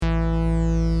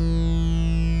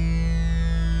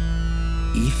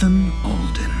Ethan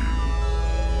Alden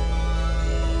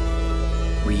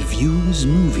reviews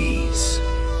movies.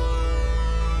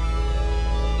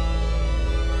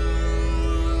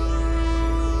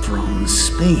 From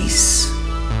space.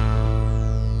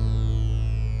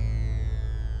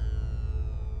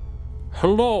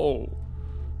 Hello,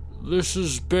 this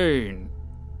is Bane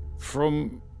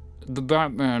from the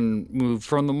Batman movie,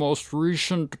 from the most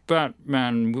recent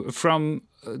Batman, from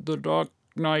The Dark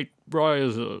Knight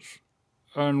Rises.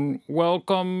 And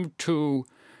welcome to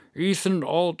Ethan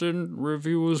Alden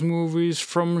Reviews Movies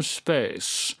from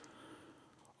Space.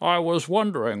 I was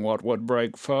wondering what would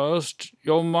break first,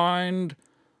 your mind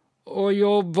or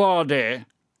your body?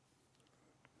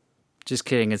 Just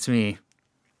kidding, it's me.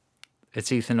 It's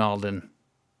Ethan Alden.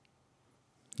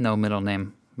 No middle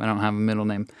name. I don't have a middle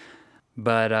name.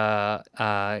 But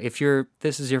if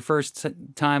this is your first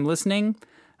time listening,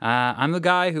 I'm the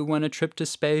guy who went a trip to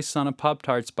space on a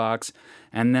Pop-Tarts box,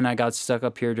 and then I got stuck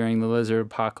up here during the lizard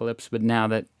apocalypse. But now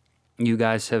that you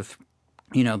guys have,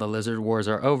 the lizard wars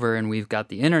are over and we've got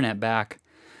the internet back,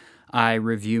 I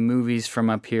review movies from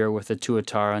up here with a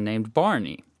tuatara named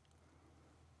Barney.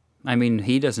 I mean,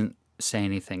 he doesn't say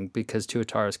anything because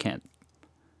tuataras can't.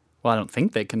 Well, I don't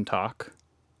think they can talk.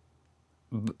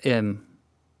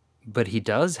 But he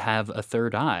does have a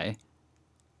third eye.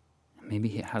 Maybe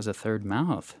he has a third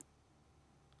mouth.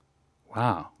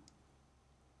 Wow.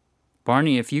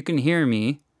 Barney, if you can hear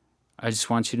me, I just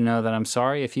want you to know that I'm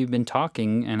sorry if you've been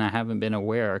talking and I haven't been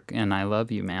aware, and I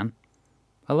love you, man.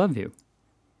 I love you.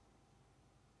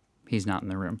 He's not in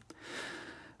the room.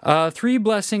 3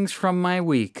 blessings from my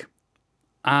week.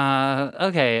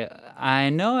 Okay, I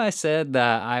know I said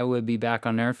that I would be back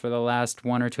on Earth for the last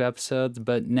 1 or 2 episodes,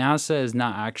 but NASA is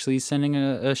not actually sending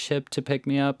a ship to pick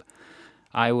me up.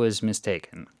 I was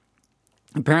mistaken.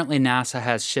 Apparently NASA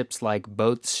has ships like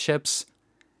boat ships,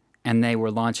 and they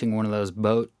were launching one of those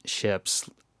boat ships,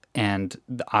 and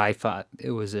I thought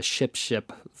it was a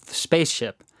spaceship,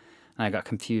 and I got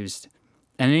confused.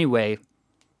 And anyway,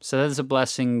 so that is a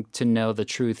blessing to know the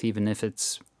truth, even if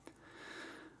it's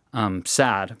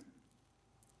sad.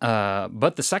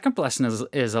 But the second blessing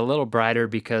is a little brighter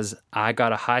because I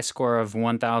got a high score of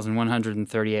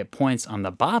 1,138 points on the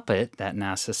Bop It that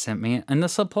NASA sent me in the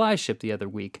supply ship the other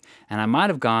week. And I might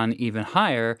have gone even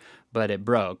higher, but it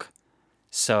broke.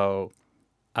 So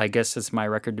I guess it's my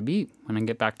record to beat when I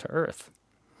get back to Earth.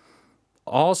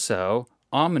 Also,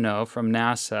 Amino from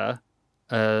NASA,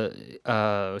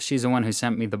 she's the one who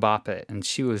sent me the Bop It, and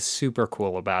she was super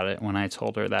cool about it when I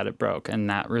told her that it broke, and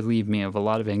that relieved me of a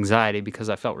lot of anxiety because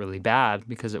I felt really bad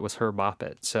because it was her Bop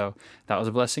It. So that was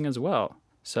a blessing as well.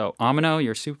 So Amino,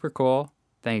 you're super cool.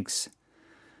 Thanks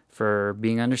for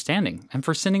being understanding and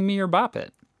for sending me your Bop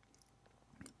It.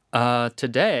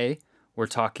 Today we're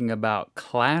talking about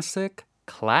classic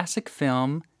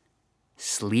film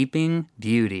Sleeping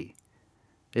Beauty.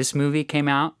 This movie came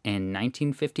out in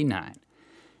 1959.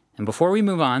 And before we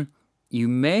move on, you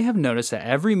may have noticed that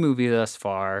every movie thus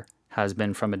far has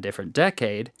been from a different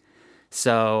decade.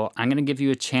 So I'm going to give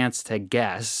you a chance to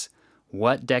guess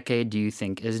what decade do you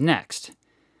think is next.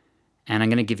 And I'm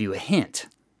going to give you a hint.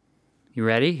 You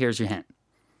ready? Here's your hint.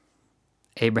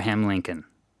 Abraham Lincoln.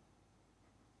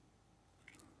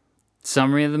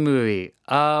 Summary of the movie.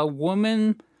 A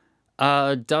woman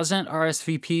doesn't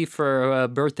RSVP for a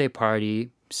birthday party.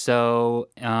 So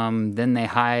then they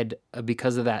hide,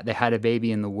 because of that, they hide a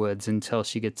baby in the woods until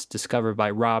she gets discovered by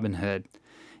Robin Hood.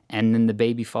 And then the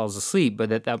baby falls asleep,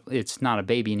 but it's not a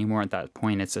baby anymore at that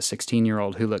point. It's a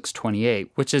 16-year-old who looks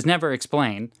 28, which is never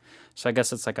explained. So I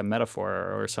guess it's like a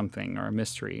metaphor or something, or a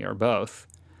mystery, or both.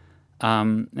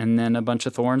 And then a bunch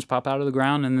of thorns pop out of the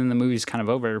ground, and then the movie's kind of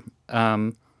over. Yeah,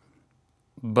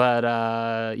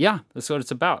 that's what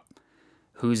it's about.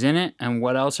 Who's in it, and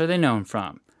what else are they known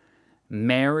from?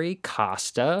 Mary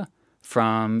Costa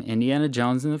from Indiana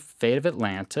Jones and the Fate of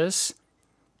Atlantis,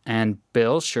 and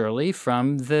Bill Shirley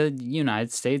from the United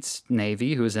States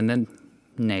Navy, who was in the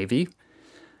Navy,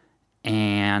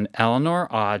 and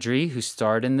Eleanor Audrey, who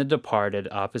starred in The Departed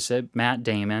opposite Matt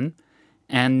Damon,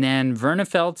 and then Verna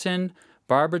Felton,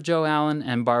 Barbara Jo Allen,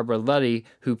 and Barbara Luddy,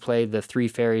 who played the 3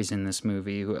 fairies in this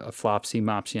movie, Flopsy,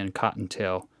 Mopsy, and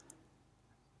Cottontail.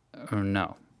 Or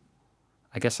no.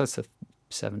 I guess that's the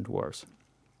 7 Dwarfs.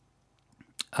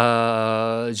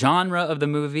 Genre of the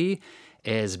movie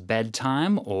is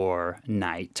bedtime or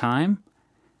nighttime.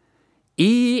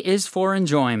 E is for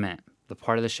enjoyment. The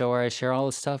part of the show where I share all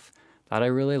the stuff that I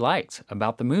really liked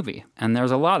about the movie. And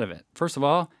there's a lot of it. First of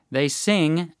all, they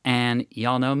sing, and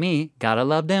y'all know me, gotta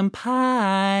love them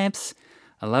pipes.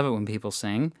 I love it when people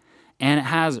sing. And it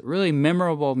has really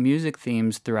memorable music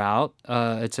themes throughout.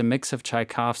 It's a mix of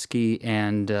Tchaikovsky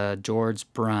and George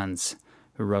Bruns,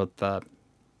 who wrote the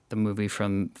movie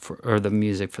the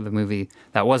music for the movie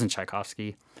that wasn't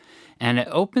Tchaikovsky. And it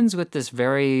opens with this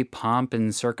very pomp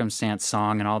and circumstance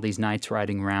song and all these knights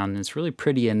riding around. And it's really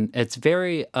pretty, and it's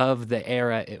very of the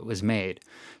era it was made.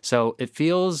 So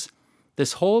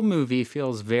this whole movie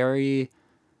feels very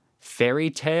fairy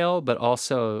tale, but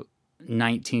also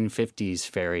 1950s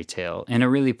fairy tale in a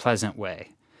really pleasant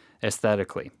way,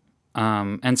 aesthetically.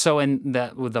 And so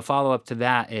with the follow-up to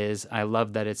that is, I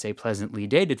love that it's a pleasantly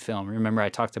dated film. Remember, I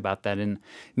talked about that in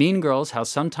Mean Girls, how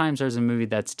sometimes there's a movie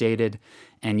that's dated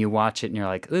and you watch it and you're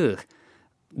like, ugh,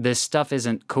 this stuff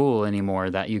isn't cool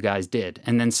anymore that you guys did.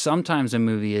 And then sometimes a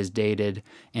movie is dated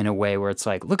in a way where it's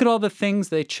like, look at all the things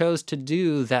they chose to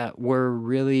do that were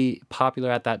really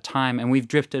popular at that time, and we've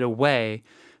drifted away,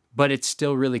 but it's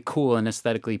still really cool and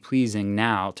aesthetically pleasing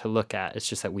now to look at. It's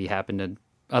just that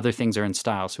other things are in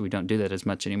style, so we don't do that as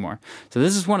much anymore. So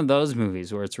this is one of those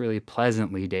movies where it's really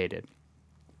pleasantly dated.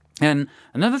 And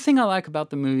another thing I like about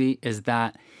the movie is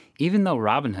that even though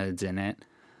Robin Hood's in it,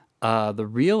 the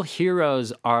real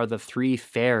heroes are the three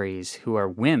fairies who are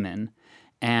women,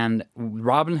 and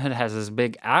Robin Hood has this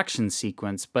big action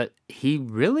sequence, but he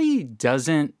really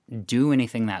doesn't do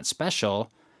anything that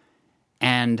special,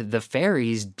 and the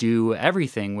fairies do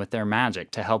everything with their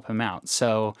magic to help him out.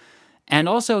 So, and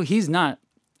also he's not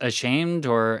ashamed,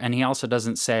 and he also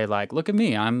doesn't say like, look at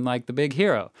me, I'm like the big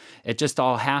hero. It just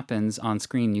all happens on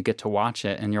screen. You get to watch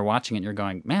it, and you're watching it and you're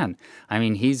going, man, I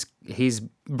mean, he's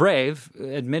brave,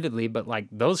 admittedly, but like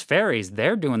those fairies,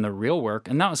 they're doing the real work.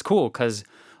 And that was cool, because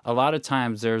a lot of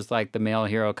times there's like the male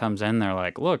hero comes in, they're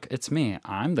like, look, it's me,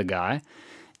 I'm the guy.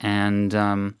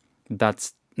 And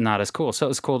that's not as cool. So it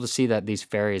was cool to see that these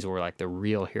fairies were like the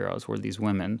real heroes, were these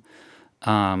women.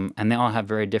 And they all have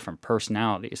very different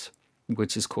personalities,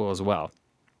 which is cool as well.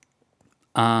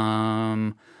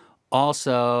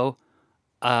 Also,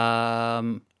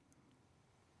 the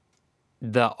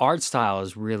art style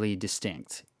is really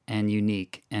distinct and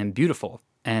unique and beautiful.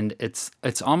 And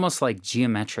it's almost like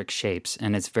geometric shapes,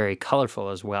 and it's very colorful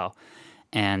as well.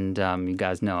 And you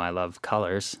guys know I love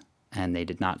colors, and they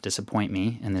did not disappoint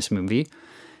me in this movie.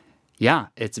 Yeah,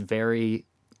 it's very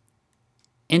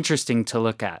interesting to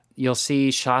look at. You'll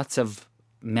see shots of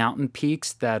mountain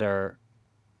peaks that are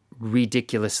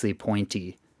ridiculously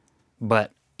pointy,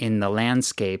 but in the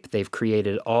landscape they've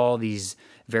created all these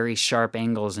very sharp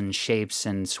angles and shapes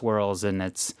and swirls, and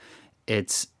it's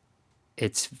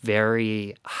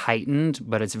very heightened,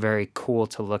 but it's very cool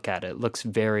to look at. It looks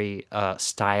very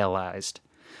stylized.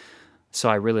 So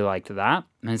I really liked that,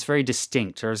 and it's very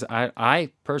distinct. I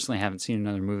personally haven't seen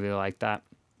another movie like that,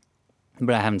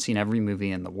 but I haven't seen every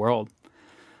movie in the world.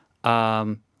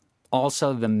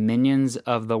 Also, the minions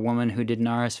of the woman who did an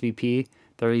RSVP,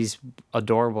 they're these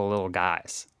adorable little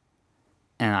guys.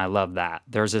 And I love that.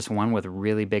 There's this one with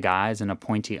really big eyes and a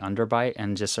pointy underbite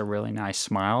and just a really nice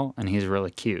smile, and he's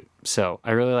really cute. So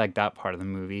I really like that part of the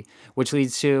movie, which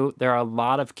leads to there are a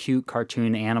lot of cute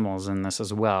cartoon animals in this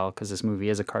as well, because this movie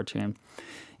is a cartoon,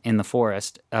 in the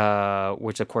forest,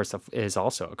 which of course is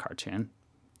also a cartoon.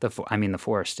 The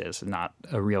forest is not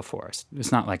a real forest.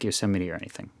 It's not like Yosemite or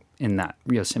anything. In that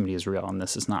Yosemite is real and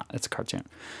this is not. It's a cartoon.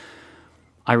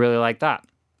 I really like that.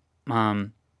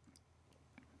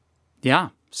 Yeah,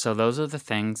 so those are the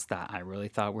things that I really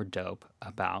thought were dope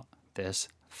about this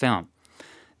film.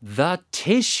 The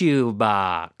tissue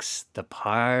box, the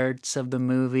parts of the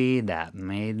movie that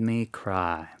made me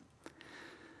cry.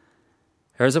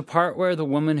 There's a part where the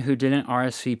woman who didn't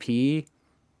RSVP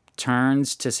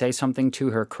turns to say something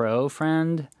to her crow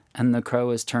friend, and the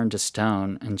crow is turned to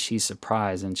stone, and she's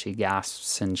surprised and she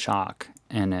gasps in shock,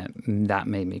 and that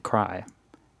made me cry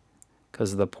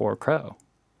because of the poor crow.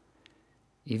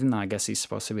 Even though I guess he's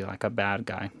supposed to be like a bad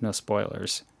guy, no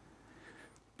spoilers.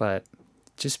 But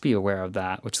just be aware of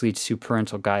that, which leads to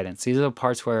parental guidance. These are the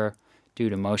parts where,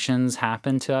 dude, emotions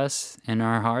happen to us in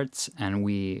our hearts, and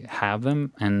we have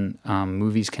them, and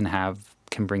movies can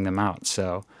bring them out.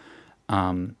 So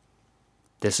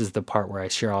this is the part where I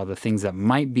share all the things that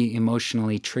might be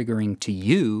emotionally triggering to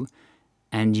you,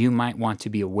 and you might want to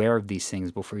be aware of these things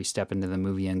before you step into the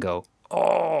movie and go,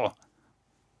 oh,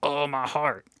 my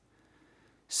heart.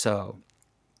 So,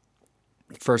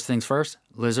 first things first,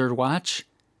 Lizard Watch.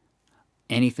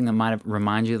 Anything that might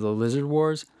remind you of the Lizard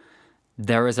Wars.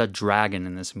 There is a dragon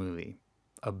in this movie,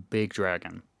 a big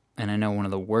dragon. And I know one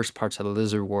of the worst parts of the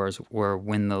Lizard Wars were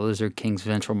when the Lizard King's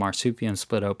ventral marsupium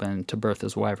split open to birth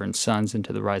his wyvern sons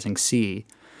into the rising sea.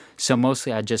 So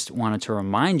mostly I just wanted to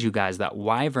remind you guys that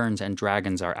wyverns and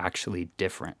dragons are actually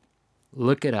different.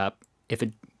 Look it up. if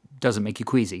it doesn't make you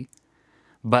queasy.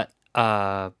 But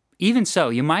even so,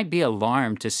 you might be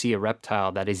alarmed to see a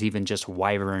reptile that is even just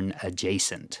wyvern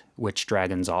adjacent, which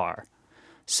dragons are.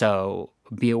 So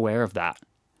be aware of that.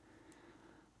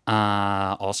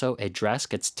 Also, a dress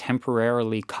gets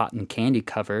temporarily cotton candy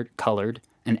colored,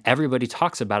 and everybody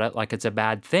talks about it like it's a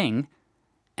bad thing.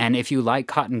 And if you like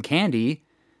cotton candy,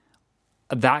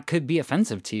 that could be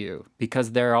offensive to you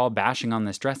because they're all bashing on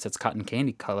this dress that's cotton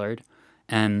candy colored.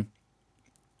 And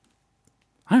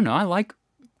I don't know, I like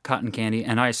cotton candy,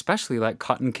 and I especially like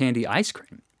cotton candy ice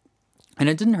cream. And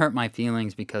it didn't hurt my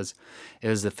feelings because it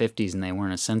was the 50s and they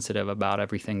weren't as sensitive about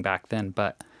everything back then.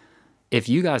 But if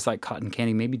you guys like cotton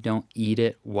candy, maybe don't eat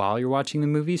it while you're watching the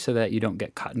movie so that you don't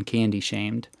get cotton candy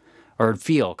shamed or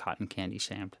feel cotton candy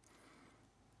shamed.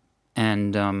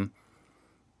 And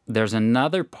there's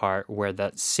another part where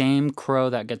that same crow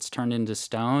that gets turned into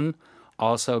stone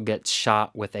also gets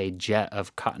shot with a jet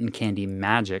of cotton candy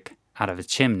magic out of a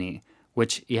chimney,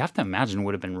 which you have to imagine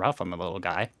would have been rough on the little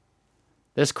guy.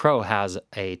 This crow has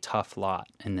a tough lot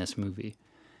in this movie.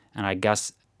 And I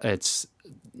guess it's,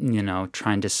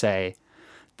 trying to say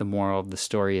the moral of the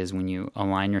story is when you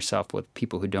align yourself with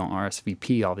people who don't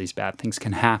RSVP, all these bad things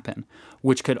can happen,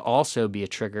 which could also be a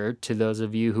trigger to those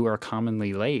of you who are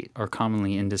commonly late or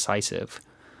commonly indecisive,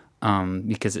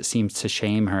 because it seems to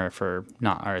shame her for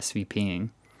not RSVPing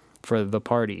for the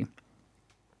party.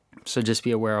 So just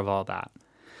be aware of all that.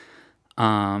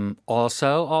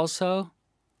 Also,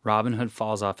 Robin Hood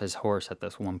falls off his horse at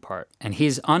this one part, and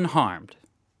he's unharmed.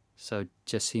 So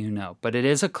just so you know, but it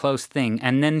is a close thing.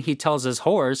 And then he tells his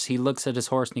horse, he looks at his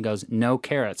horse and he goes, "No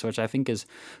carrots," which I think is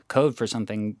code for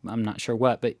something. I'm not sure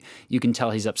what, but you can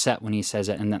tell he's upset when he says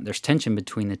it and that there's tension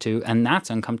between the two, and that's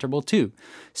uncomfortable too.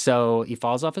 So he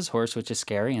falls off his horse, which is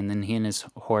scary. And then he and his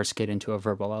horse get into a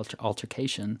verbal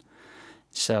altercation.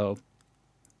 So,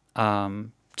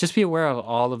 just be aware of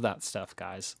all of that stuff,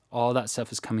 guys. All that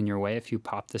stuff is coming your way if you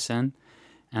pop this in.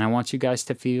 And I want you guys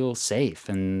to feel safe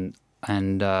and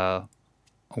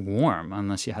warm,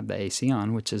 unless you have the AC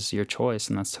on, which is your choice,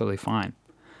 and that's totally fine.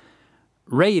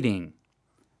 Rating: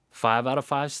 5 out of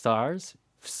 5 stars.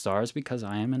 Stars because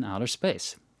I am in outer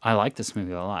space. I like this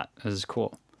movie a lot. This is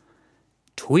cool.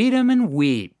 Tweet 'em and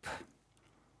weep.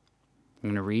 I'm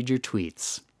going to read your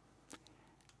tweets.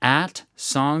 At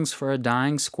Songs for a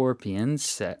Dying Scorpion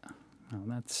said,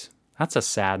 that's a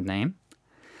sad name.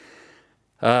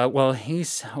 He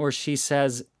or she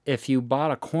says, if you bought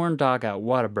a corn dog at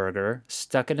Whataburger,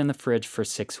 stuck it in the fridge for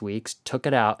 6 weeks, took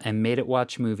it out, and made it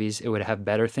watch movies, it would have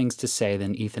better things to say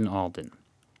than Ethan Alden.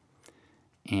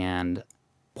 And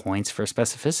points for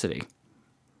specificity.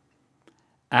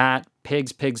 At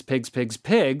Pigs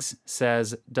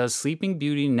says, does Sleeping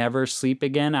Beauty never sleep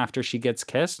again after she gets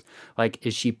kissed? Like,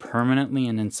 is she permanently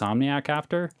an insomniac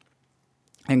after?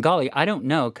 And golly, I don't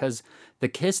know, because the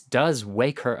kiss does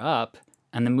wake her up,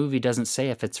 and the movie doesn't say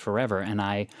if it's forever, and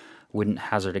I wouldn't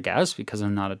hazard a guess because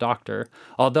I'm not a doctor.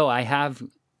 Although I have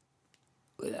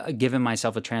given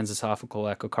myself a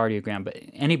transesophageal echocardiogram, but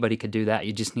anybody could do that.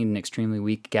 You just need an extremely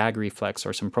weak gag reflex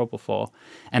or some propofol,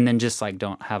 and then just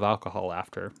don't have alcohol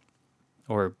after,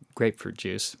 or grapefruit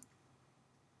juice,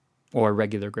 or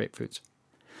regular grapefruits.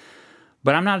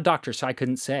 But I'm not a doctor, so I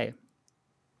couldn't say.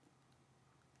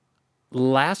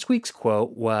 Last week's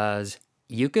quote was,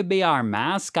 "You could be our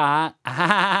mascot."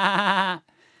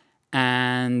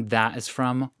 And that is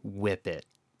from Whip It.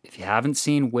 If you haven't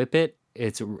seen Whip It,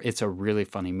 it's a really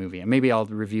funny movie. And maybe I'll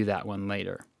review that one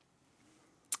later.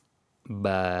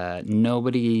 But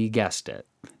nobody guessed it.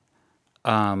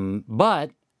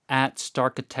 But at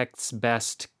Starkitect's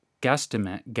best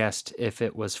guesstimate guessed if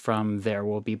it was from There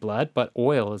Will Be Blood. But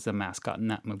Oil is the mascot in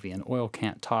that movie, and Oil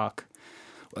can't talk,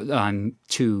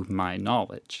 to my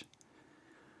knowledge.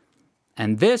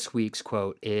 And this week's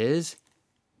quote is,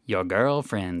 "Your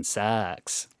girlfriend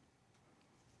sucks."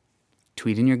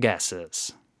 Tweet in your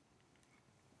guesses.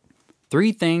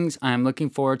 3 things I'm looking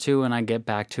forward to when I get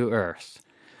back to Earth.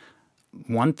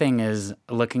 One thing is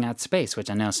looking at space, which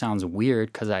I know sounds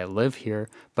weird because I live here,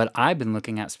 but I've been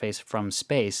looking at space from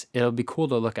space. It'll be cool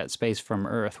to look at space from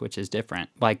Earth, which is different.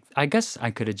 I guess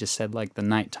I could have just said the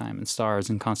nighttime and stars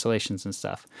and constellations and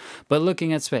stuff, but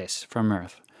looking at space from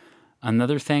Earth.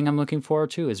 Another thing I'm looking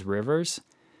forward to is rivers.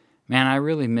 Man, I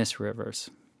really miss rivers.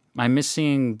 I miss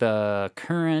seeing the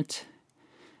current,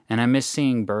 and I miss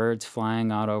seeing birds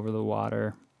flying out over the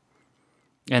water.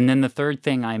 And then the third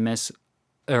thing I miss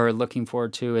or looking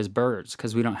forward to is birds,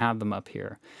 because we don't have them up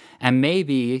here. And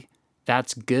maybe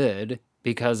that's good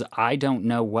because I don't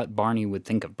know what Barney would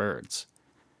think of birds.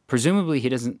 Presumably, he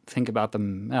doesn't think about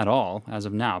them at all as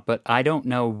of now. But I don't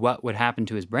know what would happen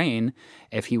to his brain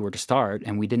if he were to start,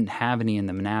 and we didn't have any in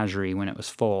the menagerie when it was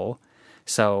full.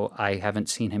 So I haven't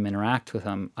seen him interact with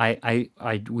them.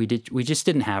 We just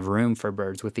didn't have room for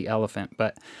birds with the elephant,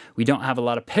 but we don't have a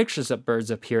lot of pictures of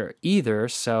birds up here either.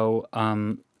 So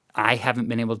I haven't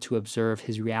been able to observe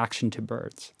his reaction to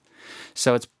birds.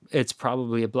 So it's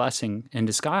probably a blessing in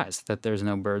disguise that there's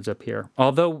no birds up here.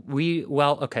 Although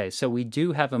so we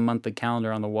do have a monthly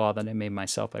calendar on the wall that I made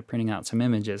myself by printing out some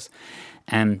images.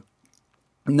 And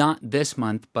not this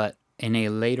month, but in a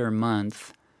later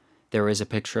month, there is a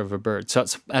picture of a bird. So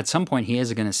at some point, he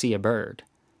is going to see a bird.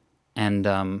 And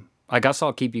I guess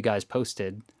I'll keep you guys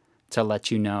posted to let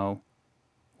you know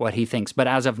what he thinks. But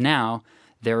as of now,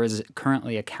 there is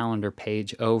currently a calendar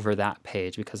page over that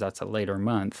page because that's a later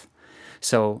month.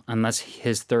 So unless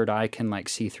his third eye can like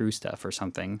see through stuff or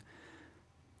something,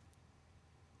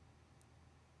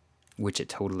 which it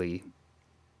totally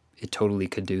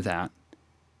could do that.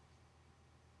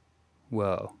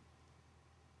 Whoa.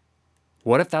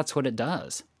 What if that's what it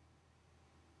does?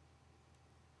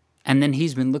 And then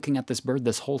he's been looking at this bird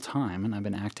this whole time, and I've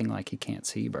been acting like he can't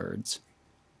see birds.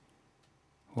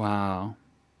 Wow.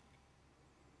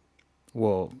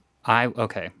 Well, I'm going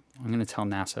to tell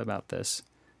NASA about this,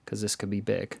 because this could be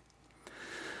big.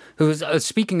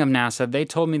 Speaking of NASA, they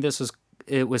told me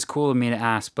it was cool of me to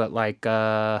ask, but like,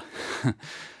 does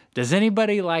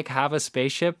anybody like have a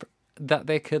spaceship that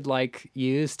they could like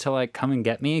use to like come and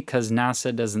get me? Because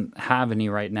NASA doesn't have any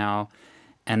right now,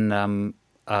 and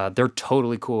they're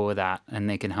totally cool with that, and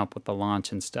they can help with the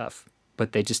launch and stuff,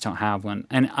 but they just don't have one.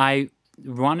 And I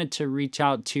wanted to reach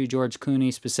out to George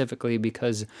Clooney specifically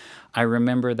because I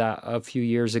remember that a few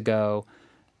years ago,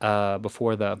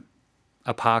 before the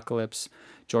apocalypse,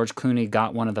 George Clooney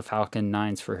got one of the Falcon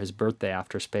 9s for his birthday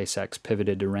after SpaceX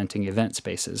pivoted to renting event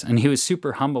spaces. And he was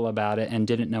super humble about it and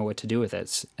didn't know what to do with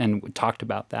it and talked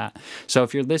about that. So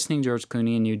if you're listening, George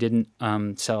Clooney, and you didn't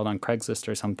sell it on Craigslist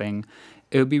or something,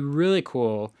 it would be really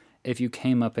cool if you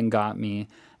came up and got me.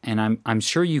 And I'm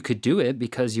sure you could do it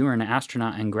because you were an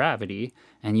astronaut in gravity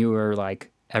and you were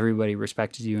like, everybody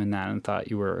respected you in that and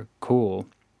thought you were cool.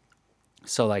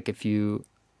 So like if you...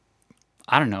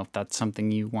 I don't know if that's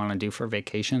something you want to do for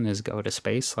vacation is go to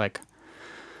space, like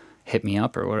hit me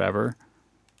up or whatever.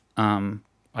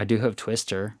 I do have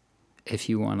Twister if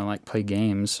you want to like play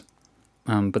games.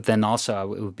 But then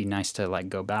also it would be nice to like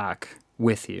go back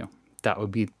with you.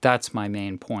 That's my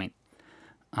main point.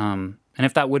 And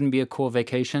if that wouldn't be a cool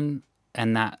vacation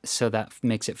and that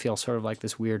makes it feel sort of like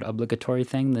this weird obligatory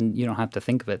thing, then you don't have to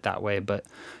think of it that way. But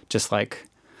just like,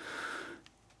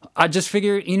 I just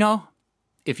figure,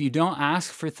 if you don't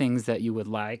ask for things that you would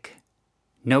like,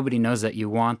 nobody knows that you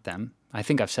want them. I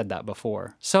think I've said that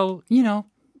before. So,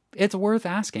 it's worth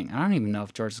asking. I don't even know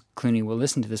if George Clooney will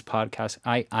listen to this podcast.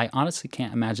 I honestly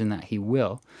can't imagine that he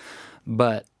will.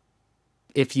 But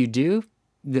if you do,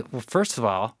 well, first of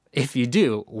all, if you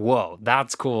do, whoa,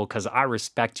 that's cool because I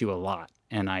respect you a lot.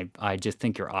 And I just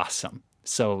think you're awesome.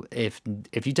 So if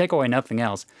you take away nothing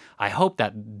else, I hope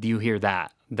that you hear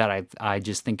that I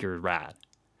just think you're rad.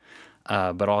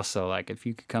 But also, like, if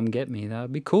you could come get me, that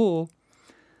would be cool.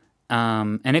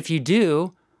 And if you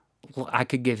do, well, I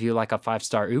could give you like a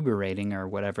 5-star Uber rating or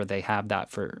whatever they have that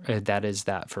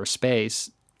for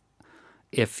space.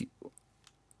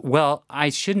 I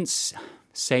shouldn't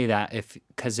say that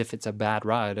because if it's a bad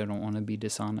ride, I don't want to be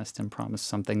dishonest and promise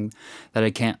something that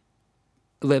I can't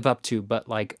live up to. But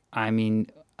like, I mean,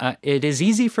 it is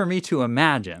easy for me to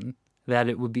imagine that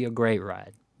it would be a great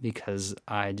ride because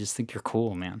I just think you're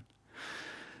cool, man.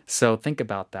 So think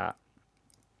about that.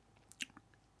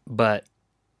 But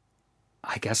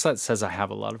I guess that says I have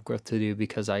a lot of growth to do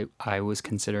because I was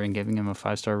considering giving him a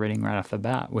 5-star rating right off the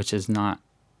bat, which is not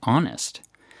honest.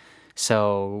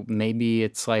 So maybe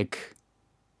it's like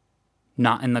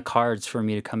not in the cards for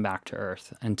me to come back to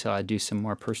Earth until I do some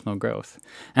more personal growth.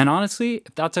 And honestly,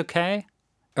 if that's okay,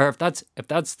 or if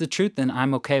that's the truth, then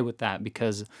I'm okay with that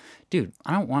because, dude,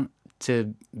 I don't want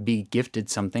to be gifted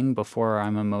something before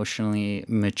I'm emotionally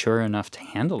mature enough to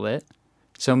handle it.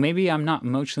 So maybe I'm not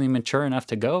emotionally mature enough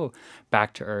to go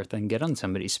back to Earth and get on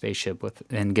somebody's spaceship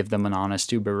and give them an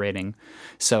honest Uber rating.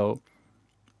 So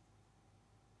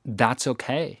that's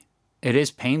okay. It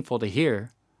is painful to hear,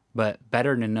 but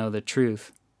better to know the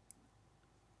truth.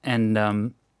 And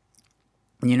I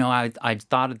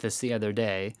thought of this the other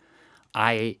day.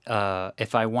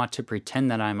 If I want to pretend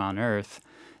that I'm on Earth,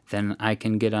 then I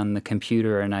can get on the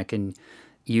computer and I can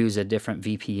use a different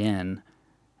VPN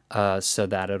so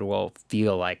that it will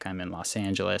feel like I'm in Los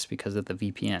Angeles because of the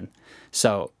VPN.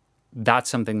 So that's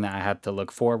something that I have to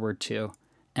look forward to.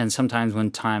 And sometimes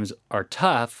when times are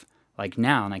tough, like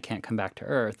now, and I can't come back to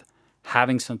Earth,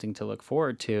 having something to look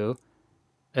forward to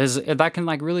that can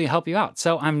like really help you out.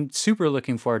 So I'm super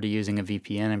looking forward to using a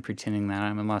VPN and pretending that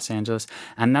I'm in Los Angeles.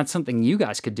 And that's something you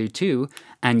guys could do too.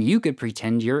 And you could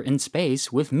pretend you're in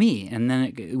space with me. And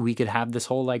then we could have this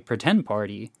whole like pretend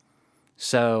party.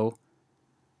 So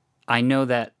I know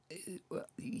that,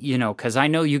 because I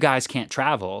know you guys can't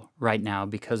travel right now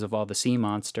because of all the sea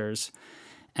monsters.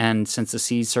 And since the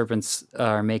sea serpents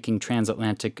are making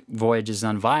transatlantic voyages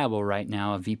unviable right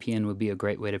now, a VPN would be a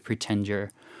great way to pretend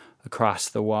you're across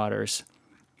the waters.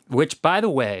 Which, by the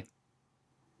way,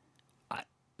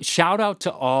 shout out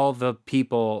to all the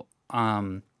people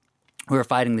who are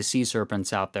fighting the sea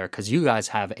serpents out there, because you guys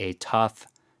have a tough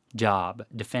job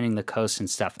defending the coast and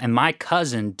stuff. And my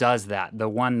cousin does that, the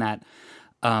one that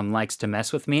likes to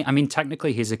mess with me. I mean,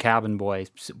 technically he's a cabin boy,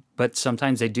 but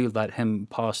sometimes they do let him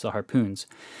polish the harpoons.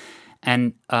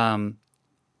 And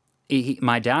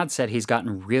my dad said he's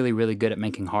gotten really, really good at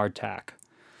making hardtack.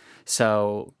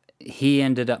 So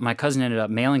my cousin ended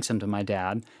up mailing some to my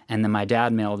dad, and then my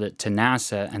dad mailed it to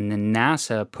NASA, and then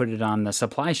NASA put it on the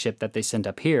supply ship that they sent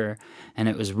up here, and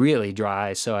it was really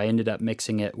dry, so I ended up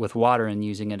mixing it with water and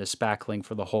using it as spackling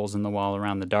for the holes in the wall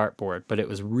around the dartboard. But it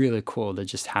was really cool to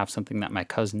just have something that my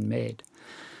cousin made.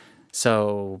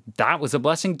 So that was a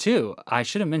blessing too. I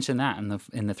should have mentioned that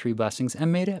in the 3 blessings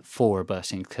and made it 4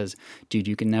 blessings, because dude,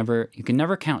 you can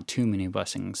never count too many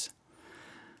blessings.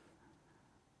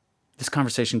 This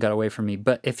conversation got away from me,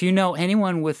 but if you know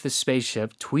anyone with the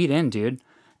spaceship, tweet in, dude.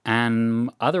 And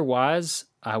otherwise,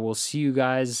 I will see you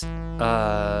guys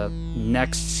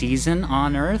next season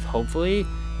on Earth, hopefully,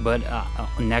 but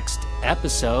next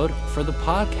episode for the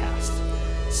podcast.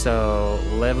 So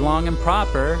live long and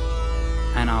proper,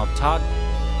 and I'll talk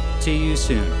to you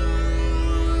soon.